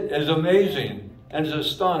every bit as amazing and as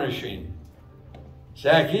astonishing.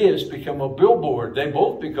 Zacchaeus became a billboard. They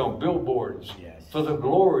both become billboards for the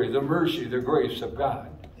glory, the mercy, the grace of God.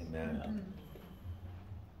 Amen.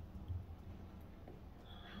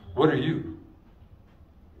 What are you?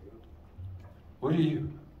 What are you?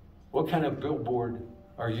 What kind of billboard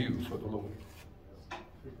are you for the Lord?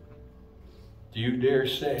 Do you dare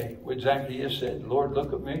say what Zacchaeus said, Lord,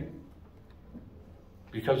 look at me?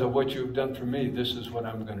 Because of what you've done for me, this is what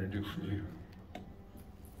I'm going to do for you.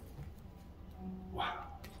 Wow.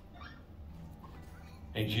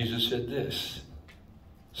 And Jesus said this,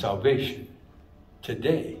 salvation,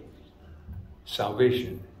 today,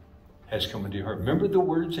 salvation has come into your heart. Remember the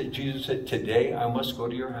words that Jesus said, today I must go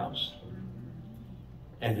to your house?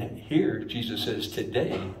 And here Jesus says,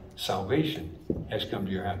 today salvation has come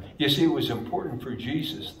to your house. You see, it was important for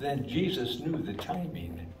Jesus. Then Jesus knew the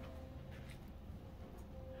timing.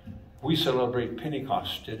 We celebrate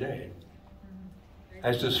Pentecost today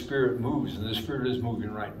as the Spirit moves, and the Spirit is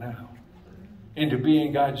moving right now. And to be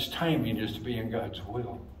in God's timing is to be in God's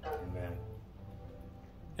will. Amen.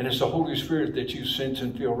 And it's the Holy Spirit that you sense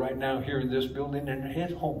and feel right now here in this building and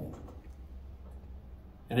at home.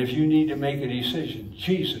 And if you need to make a decision,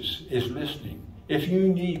 Jesus is listening. If you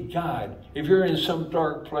need God, if you're in some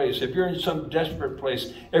dark place, if you're in some desperate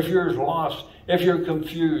place, if you're lost, if you're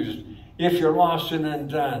confused, if you're lost and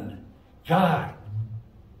undone, God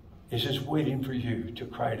is just waiting for you to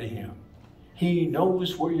cry to him. He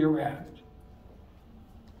knows where you're at.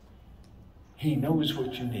 He knows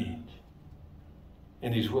what you need.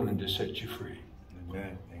 And he's willing to set you free.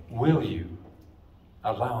 Amen. Thank you. Will you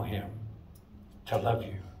allow him to love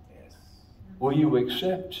you? Yes. Will you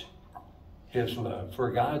accept his love?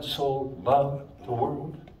 For God so loved the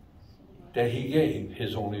world that he gave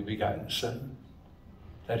his only begotten Son,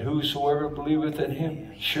 that whosoever believeth in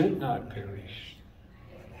him should not perish,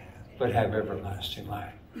 but have everlasting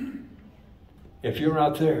life. If you're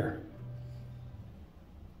out there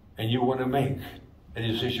and you want to make a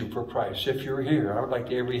decision for Christ, if you're here, I would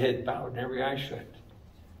like every head bowed and every eye shut.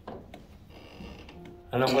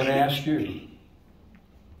 And I'm going to ask you,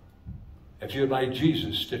 if you'd like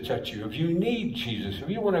Jesus to touch you, if you need Jesus, if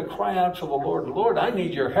you want to cry out to the Lord, Lord, I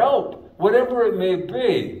need your help, whatever it may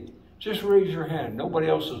be, just raise your hand. Nobody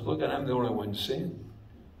else is looking. I'm the only one seeing.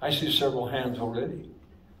 I see several hands already.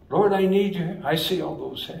 Lord, I need you. I see all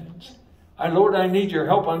those hands. Lord, I need your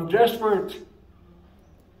help. I'm desperate.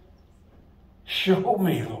 Show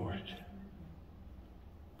me, Lord.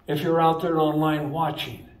 If you're out there online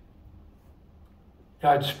watching,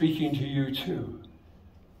 God's speaking to you too.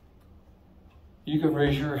 You can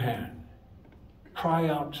raise your hand. Cry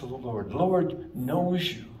out to the Lord. Lord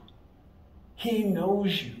knows you. He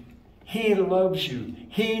knows you. He loves you.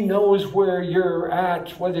 He knows where you're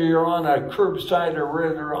at, whether you're on a curbside or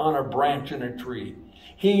whether on a branch in a tree.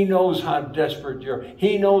 He knows how desperate you are.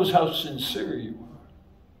 He knows how sincere you are.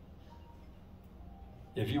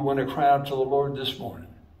 If you want to cry out to the Lord this morning,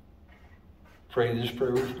 pray this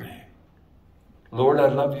prayer with me. Lord, I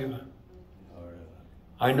love you.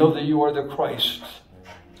 I know that you are the Christ,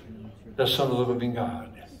 the Son of the living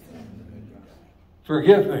God.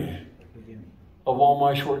 Forgive me of all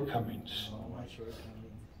my shortcomings.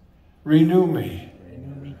 Renew me.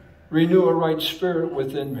 Renew a right spirit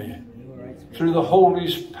within me. Through the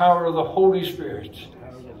power of the Holy Spirit,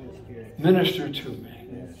 minister to me.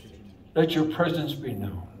 Let your presence be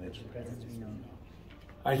known.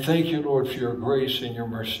 I thank you, Lord, for your grace and your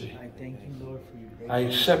mercy. I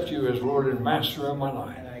accept you as Lord and Master of my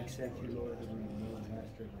life.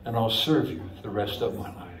 And I'll serve you the rest of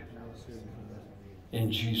my life.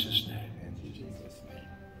 In Jesus' name.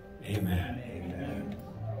 Amen. Amen.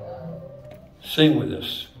 Sing with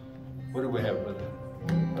us. What do we have, brother?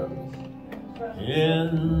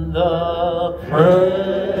 In the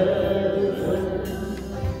presence.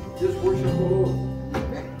 Just worship the Lord.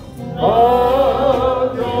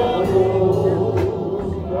 Of your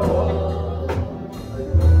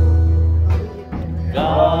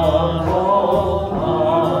God Almighty,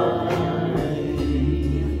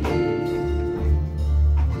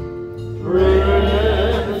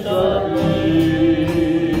 Prince of Peace,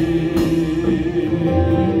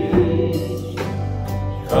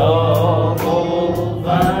 troubles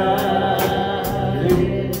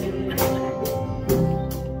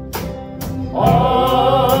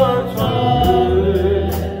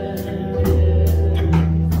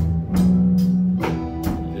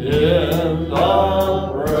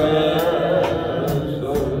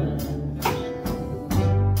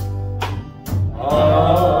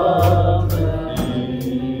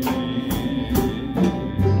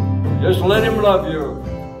Just let Him love you.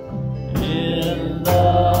 In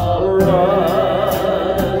the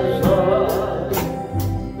presence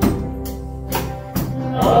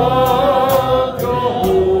of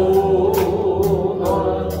Jehovah.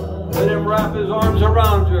 Let Him wrap His arms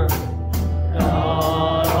around you.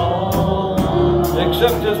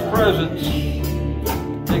 Accept His presence.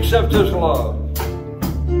 Accept His love.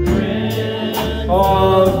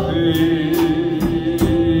 Of peace.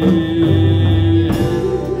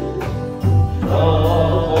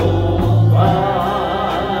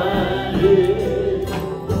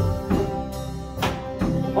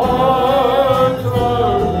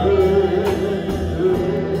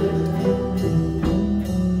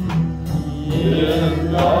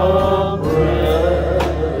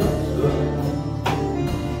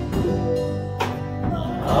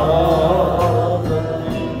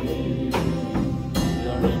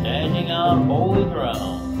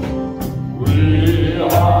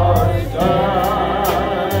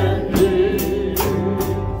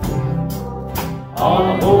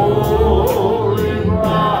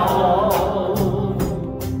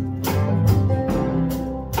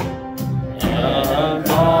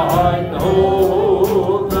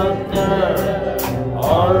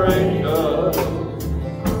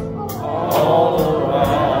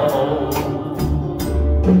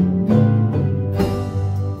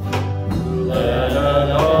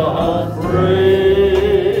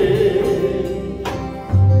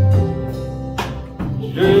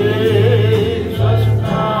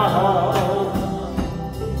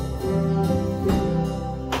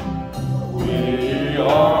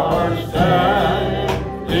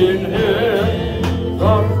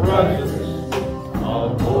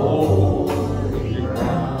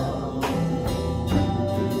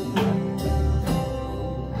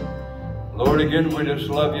 We just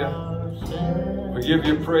love you. We give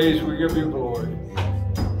you praise. We give you glory.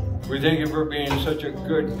 We thank you for being such a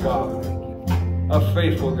good God, a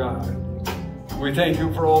faithful God. We thank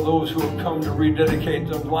you for all those who have come to rededicate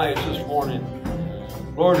their lives this morning.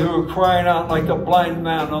 Lord, who are crying out like the blind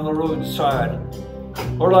man on the roadside,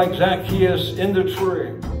 or like Zacchaeus in the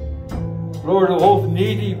tree. Lord, both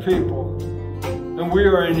needy people, and we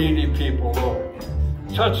are a needy people, Lord.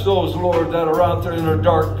 Touch those, Lord, that are out there in a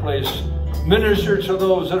dark place. Minister to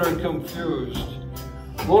those that are confused.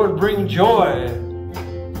 Lord, bring joy.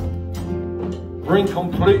 Bring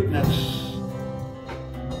completeness.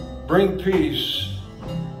 Bring peace.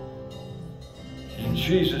 In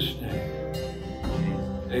Jesus' name.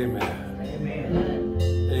 Amen. Amen.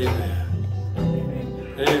 Amen.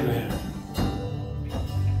 Amen.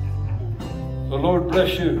 The Lord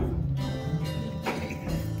bless you.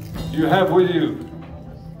 You have with you.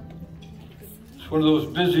 It's one of those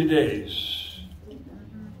busy days.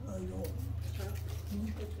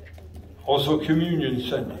 Also Communion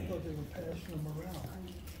Sunday.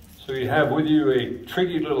 So you have with you a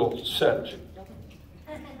tricky little set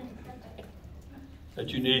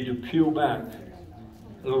that you need to peel back.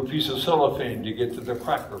 A little piece of cellophane to get to the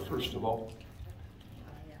cracker, first of all.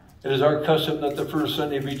 It is our custom that the first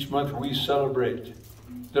Sunday of each month we celebrate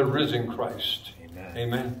the risen Christ. Amen.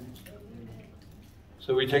 Amen.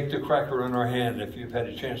 So we take the cracker in our hand, if you've had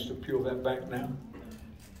a chance to peel that back now.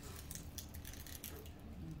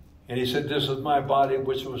 And he said, this is my body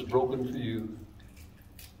which was broken for you.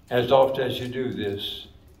 As oft as you do this,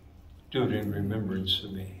 do it in remembrance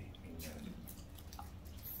of me.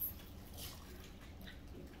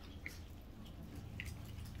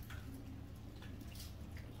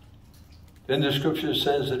 Then the scripture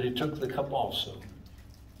says that he took the cup also.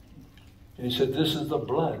 And he said, this is the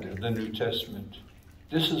blood of the New Testament.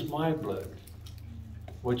 This is my blood,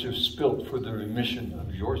 which is spilt for the remission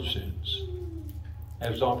of your sins.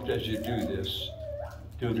 As oft as you do this,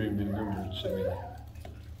 do it in remembrance of me.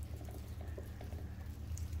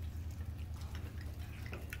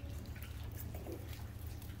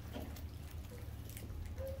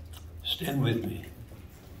 Stand with me.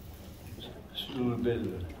 Just a little bit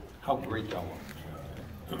of how great thou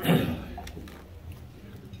art.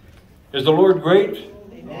 Is the Lord great?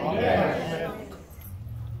 Amen.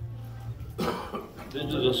 This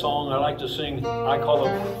is a song I like to sing. I call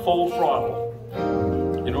it Full Throttle.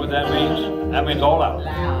 You know what that means? That means all out.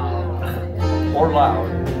 Or loud.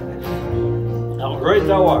 How great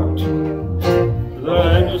thou art.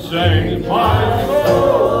 Then sing my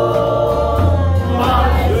soul,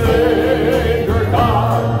 my Savior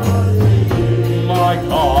God, my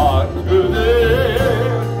God to thee.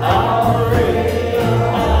 How great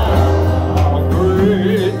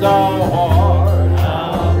thou art.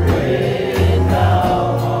 How great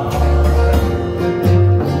thou art.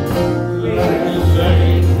 Then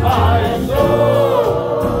sing my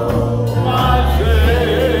soul,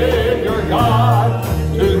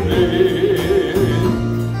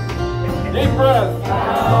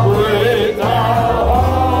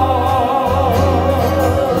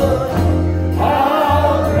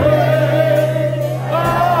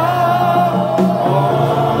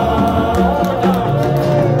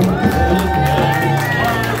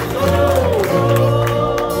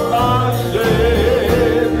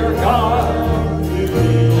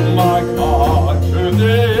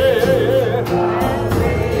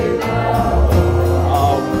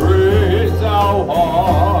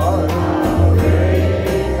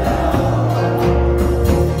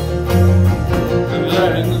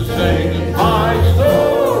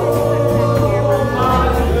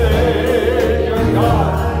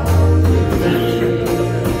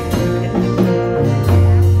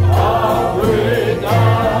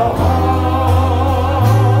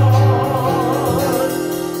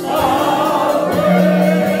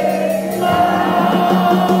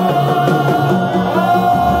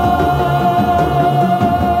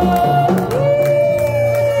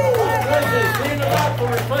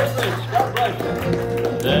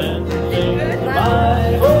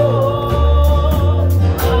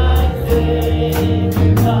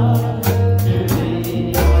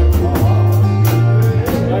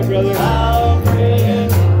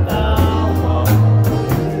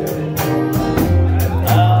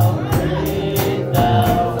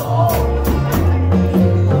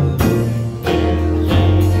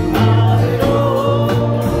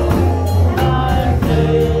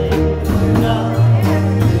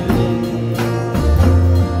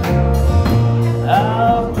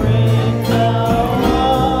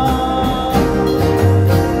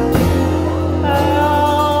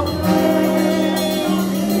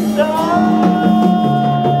 God.